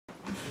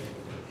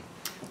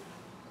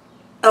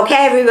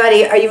Okay,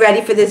 everybody, are you ready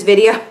for this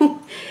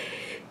video?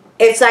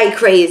 It's like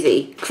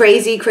crazy,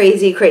 crazy,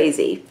 crazy,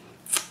 crazy.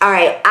 All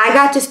right, I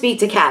got to speak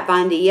to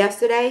Katvond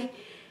yesterday,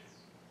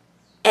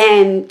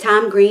 and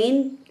Tom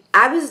Green.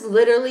 I was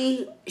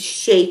literally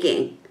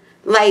shaking.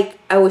 Like,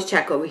 I always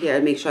check over here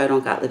to make sure I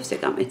don't got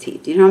lipstick on my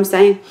teeth. You know what I'm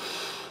saying?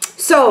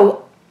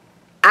 So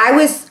I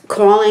was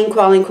calling.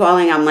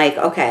 I'm like,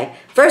 okay.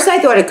 First, I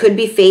thought it could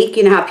be fake.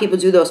 You know how people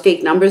do those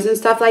fake numbers and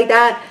stuff like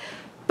that?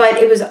 But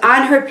it was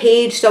on her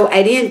page, so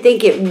I didn't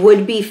think it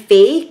would be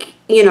fake,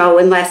 you know,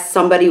 unless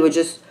somebody would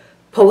just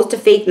post a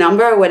fake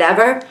number or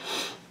whatever.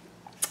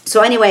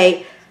 So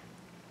anyway,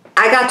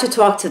 I got to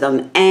talk to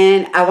them,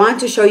 and I wanted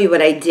to show you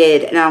what I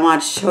did, and I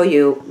want to show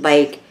you,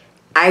 like,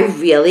 I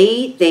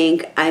really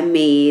think I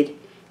made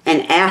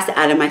an ass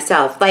out of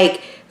myself.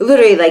 Like,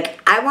 literally, like,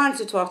 I wanted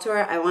to talk to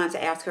her. I wanted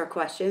to ask her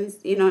questions.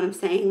 You know what I'm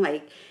saying?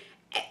 Like,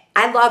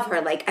 I love her.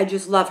 Like, I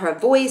just love her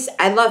voice.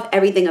 I love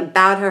everything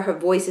about her. Her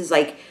voice is,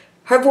 like,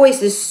 her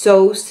voice is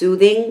so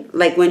soothing,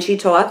 like, when she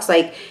talks.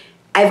 Like,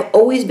 I've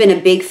always been a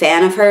big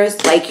fan of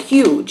hers, like,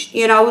 huge,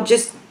 you know,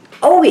 just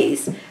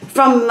always,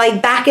 from, like,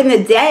 back in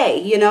the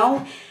day, you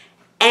know.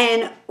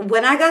 And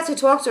when I got to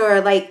talk to her,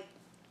 like,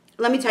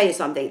 let me tell you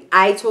something.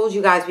 I told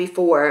you guys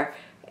before,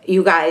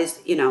 you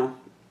guys, you know,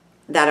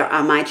 that are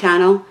on my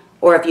channel,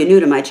 or if you're new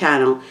to my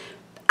channel,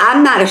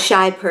 I'm not a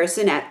shy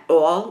person at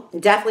all.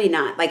 Definitely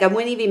not. Like, I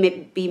wouldn't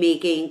even be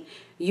making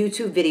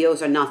YouTube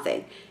videos or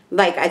nothing.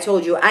 Like I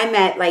told you, I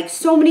met, like,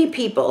 so many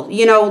people,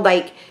 you know,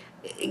 like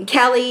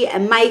Kelly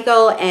and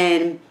Michael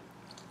and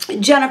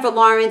Jennifer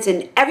Lawrence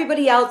and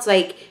everybody else,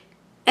 like,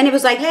 and it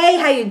was like, hey,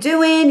 how you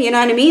doing? You know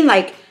what I mean?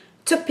 Like,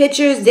 took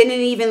pictures, didn't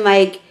even,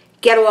 like,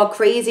 get all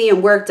crazy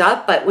and worked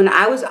up. But when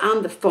I was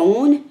on the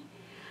phone,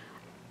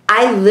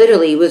 I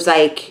literally was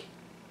like,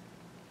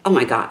 oh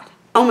my God.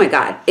 Oh my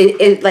God.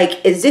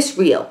 Like, is this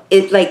real?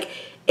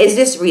 Is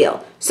this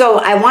real? So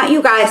I want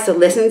you guys to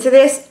listen to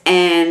this,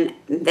 and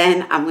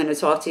then I'm going to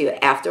talk to you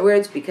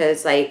afterwards,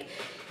 because, like,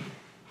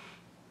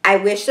 I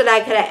wish that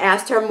I could have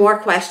asked her more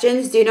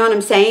questions. Do you know what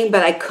I'm saying?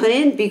 But I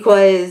couldn't,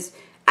 because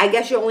I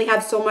guess you only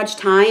have so much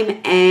time,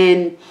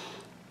 and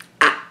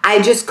I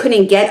just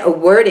couldn't get a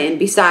word in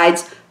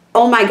besides,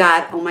 oh my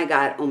God, oh my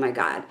God, oh my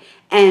God.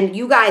 And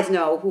you guys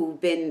know, who've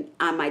been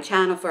on my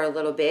channel for a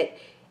little bit,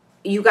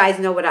 you guys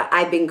know what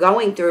I've been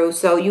going through.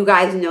 So you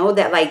guys know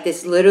that, like,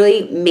 this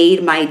literally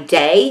made my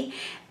day.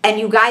 And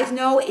you guys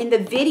know, in the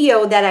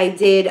video that I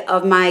did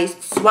of my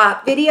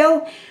swap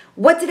video,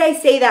 what did I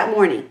say that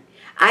morning?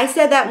 I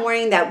said that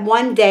morning that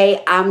one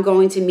day I'm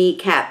going to meet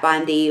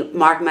Katvond,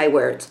 mark my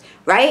words,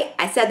 right?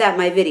 I said that in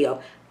my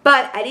video.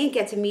 But I didn't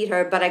get to meet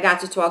her, but I got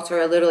to talk to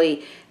her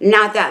literally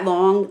not that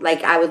long.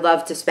 Like, I would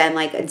love to spend,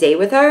 like, a day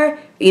with her.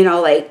 You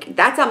know, like,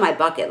 that's on my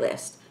bucket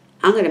list.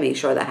 I'm going to make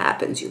sure that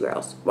happens, you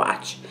girls.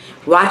 Watch.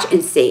 Watch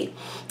and see.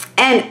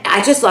 And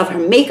I just love her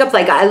makeup.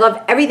 Like, I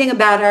love everything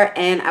about her,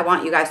 and I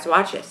want you guys to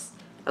watch this,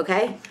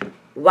 okay?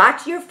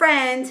 Watch your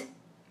friend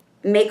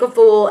make a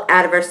fool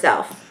out of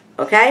herself,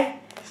 okay?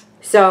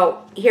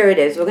 So, here it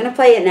is. We're going to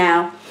play it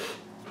now,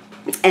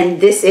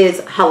 and this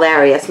is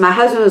hilarious. My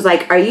husband was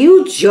like, are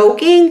you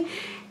joking?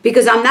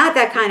 Because I'm not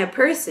that kind of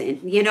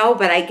person, you know?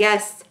 But I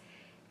guess,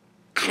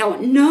 I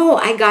don't know.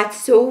 I got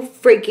so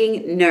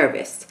freaking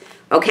nervous.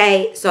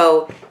 Okay,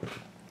 so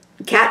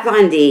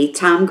Katvond,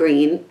 Tom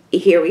Green,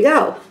 here we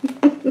go.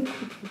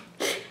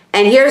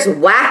 And here's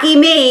Wacky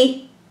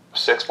Me.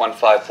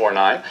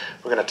 61549.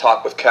 We're going to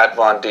talk with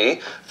Katvond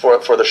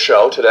for the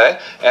show today.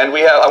 And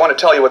I want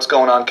to tell you what's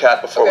going on,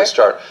 Kat, before we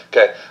start.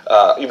 Okay,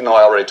 even though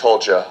I already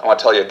told you, I want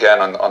to tell you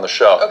again on the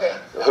show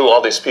who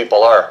all these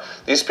people are.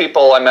 These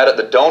people I met at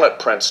the Donut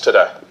Prince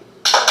today.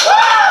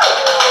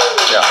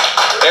 Yeah.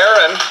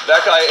 Aaron,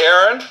 that guy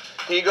Aaron.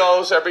 He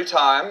goes every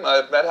time.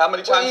 I've met how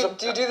many times?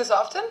 Do you do this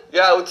often?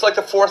 Yeah, it's like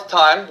the fourth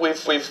time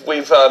we've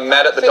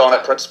met at the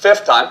Donut Prince.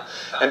 Fifth time,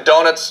 and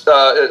donuts at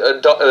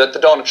the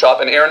donut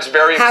shop. And Aaron's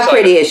very excited. How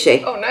pretty is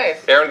she? Oh,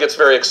 nice. Aaron gets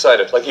very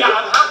excited. Like, I'm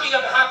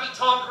happy.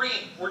 Tom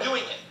Green. We're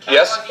doing it.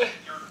 Yes.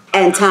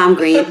 And Tom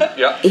Green,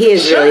 yeah, he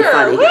is really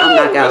funny. I'm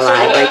not gonna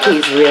lie, like,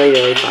 he's really,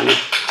 really funny.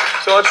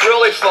 So it's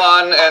really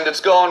fun, and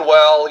it's going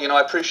well. You know,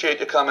 I appreciate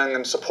you coming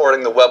and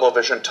supporting the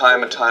Webovision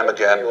time and time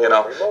again. You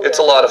know, it's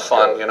a lot of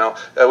fun, you know.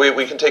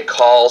 We can take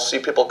calls, see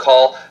people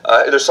call.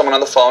 There's someone on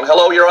the phone.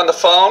 Hello, you're on the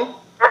phone?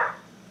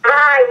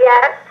 Hi,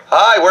 yes.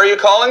 Hi, where are you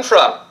calling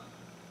from?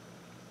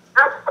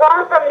 I'm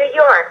calling from New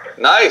York.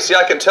 Nice, yeah,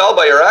 I can tell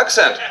by your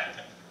accent.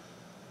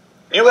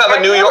 You have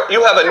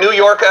a New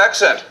York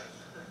accent.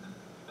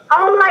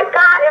 Oh my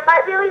God, am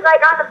I really,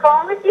 like, on the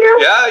phone with you?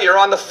 Yeah, you're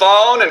on the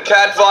phone, and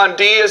Katvond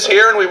is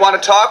here, and we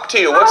want to talk to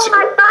you. Oh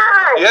my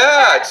God.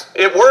 Yeah,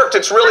 it worked.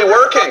 It's really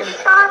working.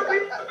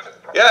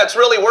 Yeah, it's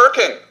really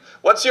working.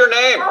 What's your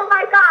name? Oh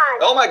my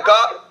God. Oh my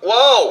God.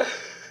 Whoa.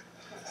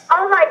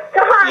 Oh my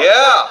God.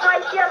 Yeah.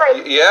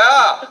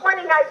 Yeah. This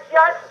morning I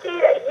just did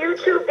a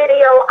YouTube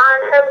video on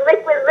her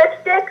liquid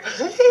lipstick.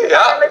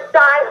 Yeah. I'm a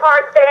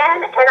die-hard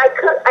fan, and I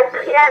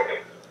can't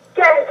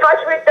get in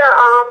touch with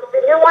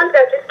the new ones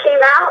that just came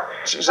out.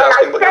 She's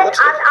asking I said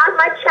on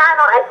my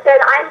channel, I said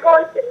I'm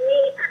going to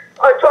meet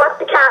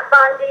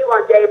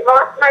day.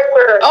 Mark my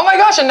words. Oh my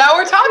gosh, and now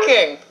we're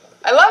talking.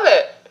 I love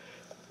it.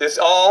 This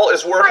all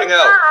is working My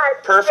out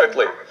God.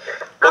 perfectly.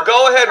 Well,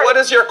 go ahead. What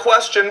is your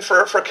question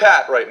for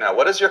Kat right now?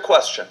 What is your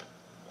question?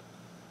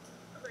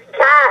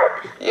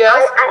 Kat, Yes?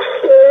 I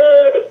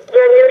need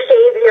your new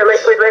shades, your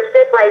liquid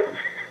lipstick. Like,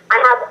 I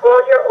have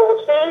all your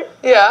old shades.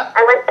 Yeah.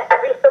 I went to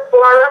every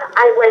Sephora.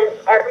 I went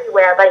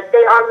everywhere. Like,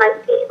 they are my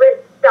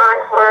favorite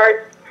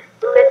die-hard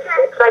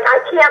lipsticks. Like, I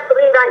can't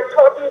believe I'm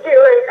talking to you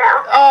right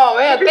now. Oh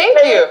man,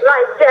 thank you.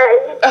 My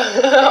day.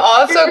 Oh,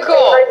 that's so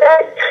cool. My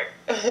day.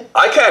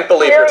 I can't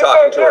believe you're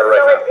talking to her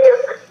right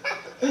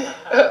now.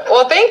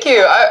 Well, thank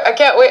you. I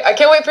can't wait. I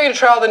can't wait for you to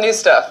try all the new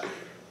stuff.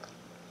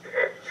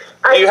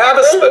 Do you have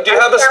a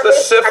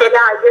specific?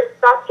 Yeah, your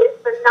stuff is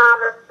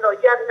phenomenal.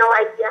 You have no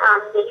idea how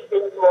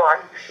amazing you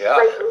are. Yeah.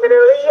 Like,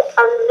 literally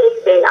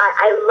amazing.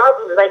 I love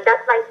you. Like,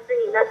 that's my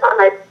dream. That's on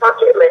my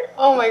bucket list.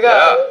 Oh my god.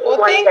 Yeah. Well,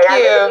 One thank day. I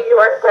live in you. New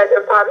York, so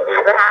it'll probably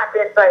never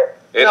happen, but...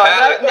 It No,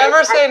 happened.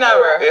 never say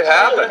never. It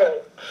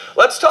happened.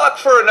 Let's talk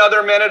for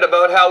another minute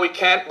about how we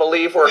can't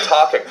believe we're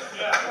talking.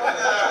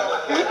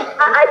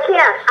 I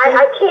can't.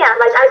 I can't.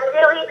 Like, I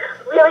really,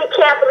 really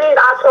can't believe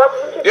I'm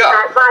talking to Yeah.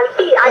 Kat Von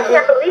D. I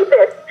can't believe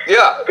this.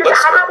 Yeah. Because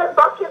I have a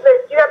bucket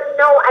list. You have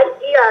no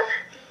idea.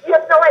 You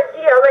have no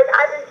idea. Like,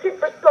 I've been sick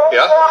for so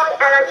Yeah. long,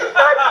 and I just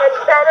started to get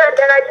better, and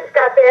then I just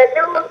got bad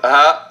news.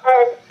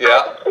 And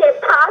Yeah. I became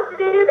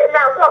positive, and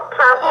now look,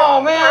 positive.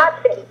 Oh, man.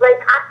 Positive. Like,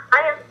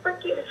 I am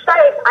freaking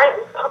psyched. I am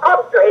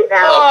pumped right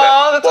now.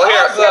 Oh, that's Well,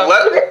 here, awesome.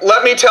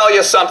 let me tell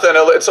you something.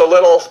 It's a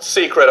little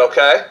secret,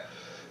 okay?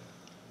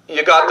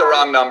 You got the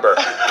wrong number.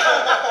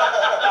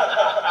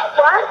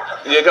 What?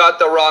 You got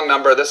the wrong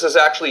number. This is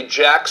actually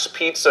Jack's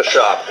Pizza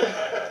Shop.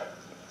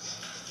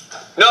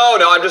 No,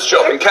 I'm just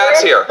joking.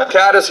 Kat's here.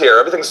 Kat is here.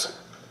 Everything's...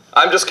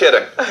 I'm just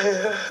kidding.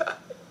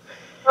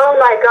 Oh,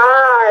 my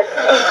God.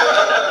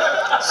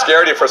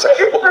 Scared you for a Is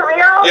second. this for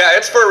real? Yeah,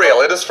 it's for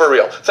real. It is for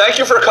real. Thank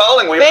you for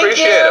calling. We Thank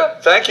appreciate you.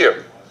 it. Thank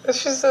you.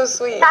 She's so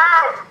sweet.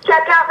 Kat,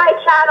 check out my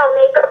channel,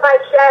 Makeup by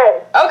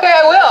Shay. Okay,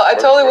 I will. I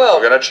totally will.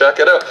 We're going to check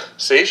it out.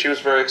 See, she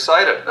was very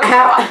excited. All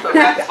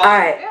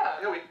right.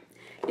 Yeah,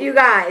 You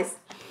guys,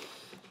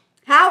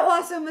 how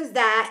awesome was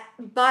that?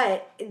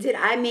 But did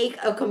I make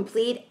a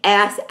complete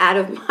ass out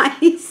of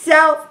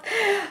myself?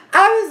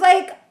 I was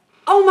like,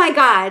 oh my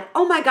God.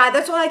 Oh my God.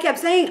 That's all I kept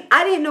saying.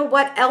 I didn't know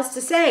what else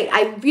to say.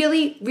 I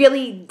really,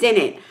 really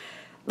didn't.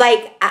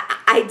 Like,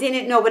 I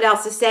didn't know what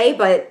else to say,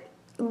 but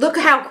look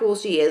how cool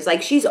she is.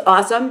 Like, she's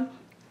awesome.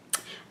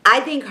 I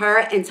think her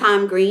and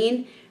Tom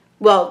Green,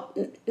 well,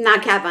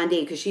 not Kat Von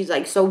D because she's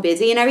like so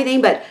busy and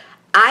everything, but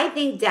I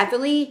think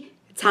definitely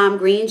Tom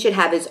Green should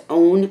have his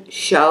own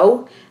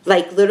show,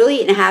 like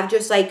literally, and have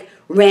just like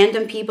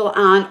random people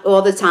on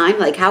all the time.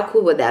 Like, how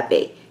cool would that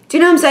be? Do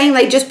you know what I'm saying?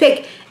 Like, just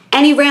pick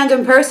any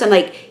random person.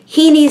 Like,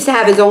 he needs to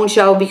have his own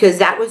show because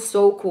that was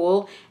so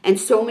cool, and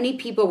so many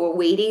people were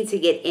waiting to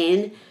get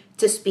in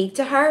to speak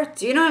to her.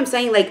 Do you know what I'm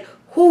saying? Like,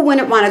 who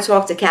wouldn't want to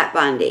talk to Kat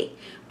Von D?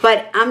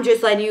 But I'm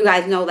just letting you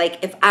guys know,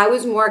 like, if I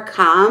was more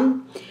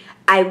calm,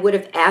 I would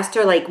have asked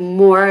her, like,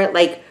 more,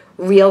 like,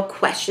 real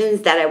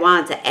questions that I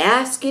wanted to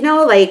ask, you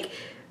know? Like,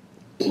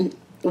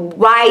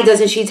 why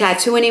doesn't she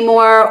tattoo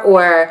anymore?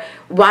 Or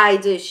why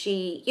does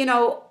she, you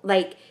know,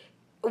 like,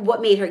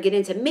 what made her get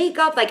into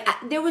makeup? Like,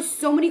 there was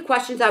so many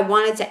questions I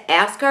wanted to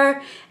ask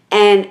her.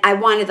 And I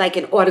wanted, like,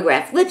 an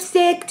autographed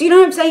lipstick. Do you know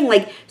what I'm saying?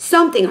 Like,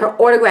 something, her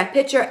autographed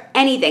picture,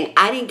 anything.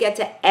 I didn't get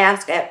to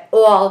ask at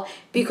all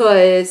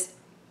because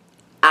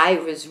I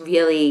was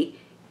really,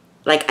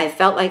 like, I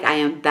felt like I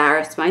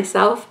embarrassed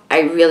myself. I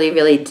really,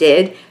 really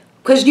did.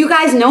 Because you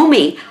guys know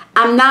me.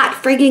 I'm not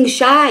freaking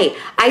shy.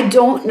 I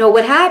don't know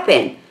what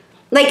happened.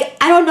 Like,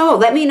 I don't know.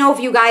 Let me know if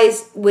you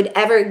guys would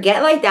ever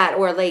get like that,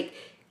 or, like,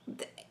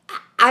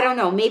 I don't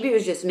know. Maybe it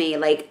was just me.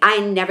 Like,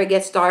 I never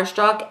get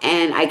starstruck,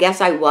 and I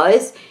guess I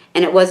was.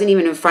 And it wasn't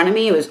even in front of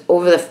me. It was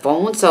over the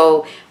phone.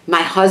 So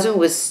my husband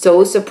was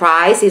so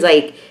surprised. He's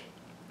like,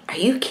 are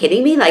you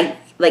kidding me?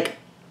 Like,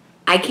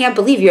 I can't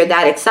believe you're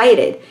that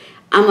excited.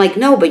 I'm like,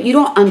 no, but you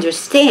don't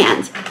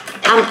understand.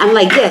 I'm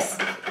like this.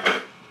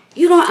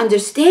 You don't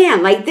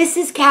understand. Like, this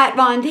is Kat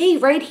Von D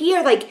right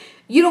here. Like,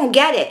 you don't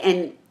get it.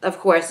 And, of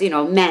course, you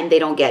know, men, they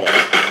don't get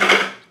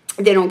it.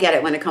 They don't get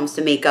it when it comes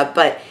to makeup.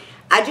 But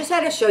I just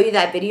had to show you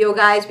that video,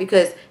 guys,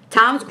 because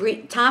Tom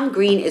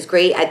Green is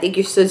great. I think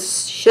you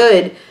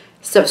should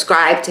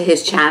subscribe to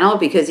his channel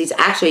because he's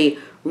actually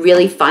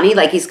really funny.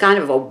 Like, he's kind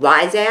of a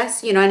wise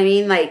ass, you know what I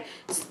mean? Like,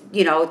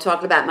 you know,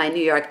 talking about my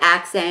New York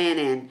accent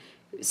and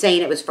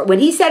saying it was, when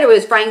he said it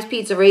was Frank's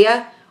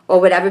Pizzeria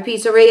or whatever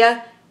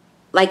pizzeria,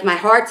 like, my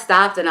heart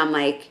stopped and I'm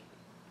like,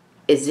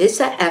 is this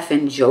a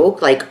effing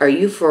joke? Like, are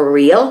you for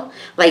real?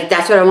 Like,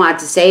 that's what I wanted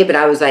to say, but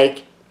I was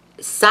like,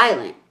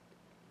 silent.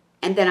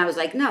 And then I was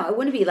like, no, it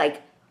wouldn't be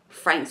like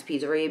Frank's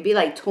Pizzeria. It'd be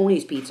like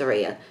Tony's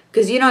Pizzeria.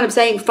 Because you know what I'm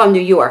saying? From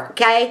New York,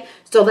 okay?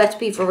 So let's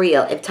be for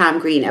real if Tom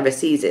Green ever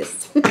sees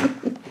this.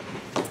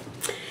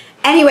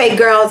 Anyway,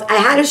 girls, I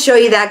had to show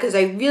you that because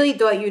I really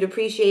thought you'd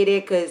appreciate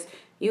it because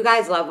you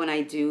guys love when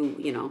I do,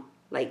 you know,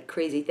 like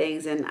crazy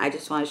things. And I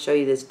just want to show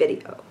you this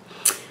video.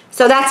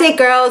 So that's it,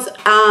 girls.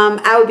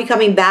 I will be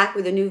coming back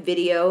with a new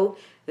video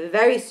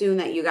very soon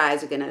that you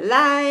guys are going to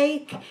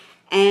like.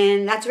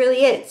 And that's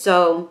really it.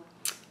 So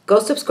go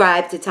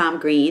subscribe to Tom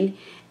Green.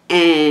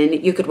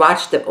 And you could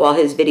watch all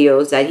his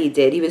videos that he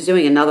did. He was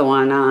doing another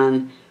one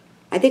on,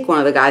 I think, one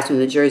of the guys from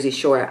the Jersey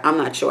Shore. I'm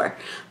not sure.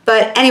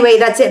 But anyway,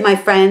 that's it, my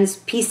friends.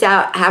 Peace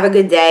out. Have a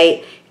good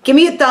day. Give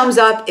me a thumbs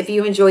up if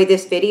you enjoyed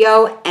this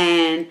video.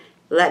 And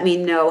let me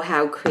know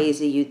how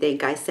crazy you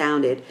think I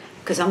sounded.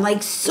 Because I'm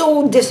like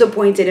so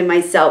disappointed in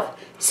myself.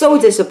 So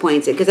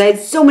disappointed. Because I had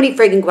so many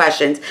freaking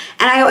questions.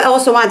 And I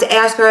also wanted to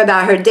ask her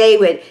about her day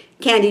with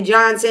Candy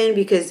Johnson.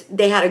 Because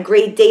they had a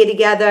great day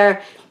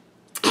together.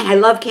 And I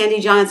love Candy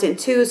Johnson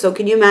too. So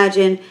can you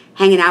imagine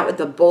hanging out with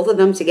the both of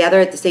them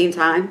together at the same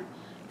time?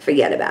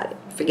 Forget about it.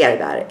 Forget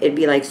about it. It'd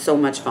be like so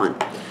much fun.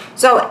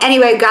 So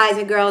anyway, guys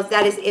and girls,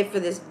 that is it for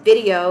this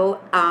video.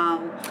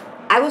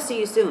 I will see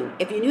you soon.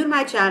 If you're new to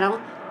my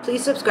channel,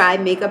 please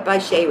subscribe. Makeup by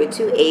Shay with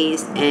 2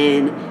 A's.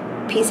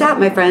 And peace out,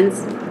 my friends.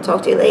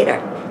 Talk to you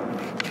later.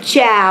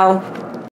 Ciao.